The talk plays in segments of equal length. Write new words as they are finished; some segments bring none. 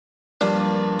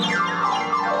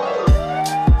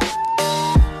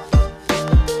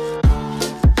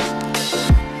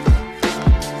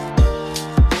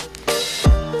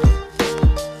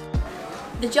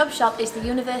JobShop is the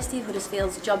University of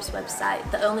Huddersfield's jobs website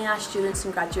that only our students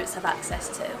and graduates have access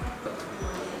to.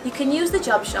 You can use the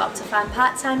JobShop to find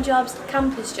part-time jobs,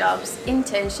 campus jobs,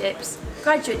 internships,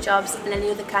 graduate jobs and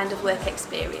any other kind of work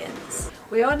experience.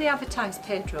 We only advertise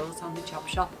paid roles on the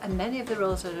JobShop, and many of the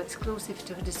roles are exclusive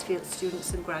to Huddersfield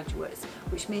students and graduates,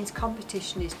 which means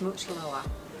competition is much lower.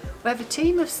 We have a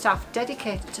team of staff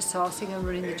dedicated to sourcing and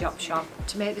running the JobShop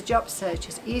to make the job search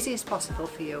as easy as possible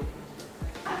for you.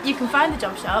 You can find the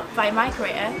JobShop via My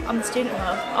Career on the Student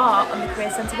Hub or on the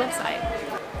Career Centre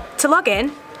website. To log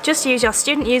in, just use your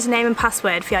student username and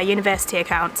password for your university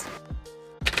account.